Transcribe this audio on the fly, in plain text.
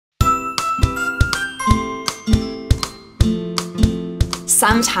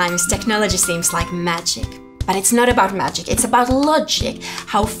Sometimes technology seems like magic, but it's not about magic, it's about logic,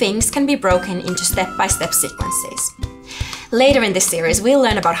 how things can be broken into step-by-step sequences. Later in this series, we'll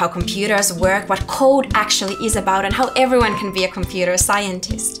learn about how computers work, what code actually is about, and how everyone can be a computer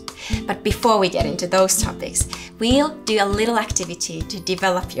scientist. But before we get into those topics, we'll do a little activity to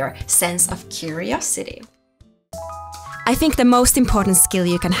develop your sense of curiosity. I think the most important skill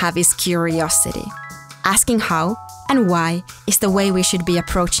you can have is curiosity. Asking how and why is the way we should be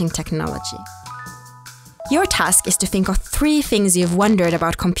approaching technology. Your task is to think of 3 things you've wondered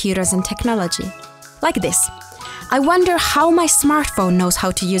about computers and technology. Like this. I wonder how my smartphone knows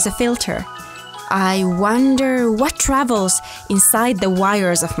how to use a filter. I wonder what travels inside the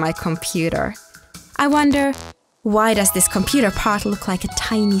wires of my computer. I wonder, why does this computer part look like a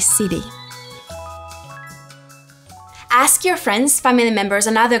tiny city? Ask your friends, family members,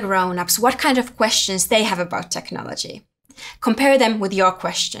 and other grown-ups what kind of questions they have about technology. Compare them with your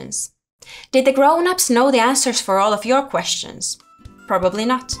questions. Did the grown-ups know the answers for all of your questions? Probably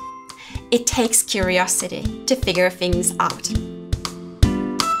not. It takes curiosity to figure things out.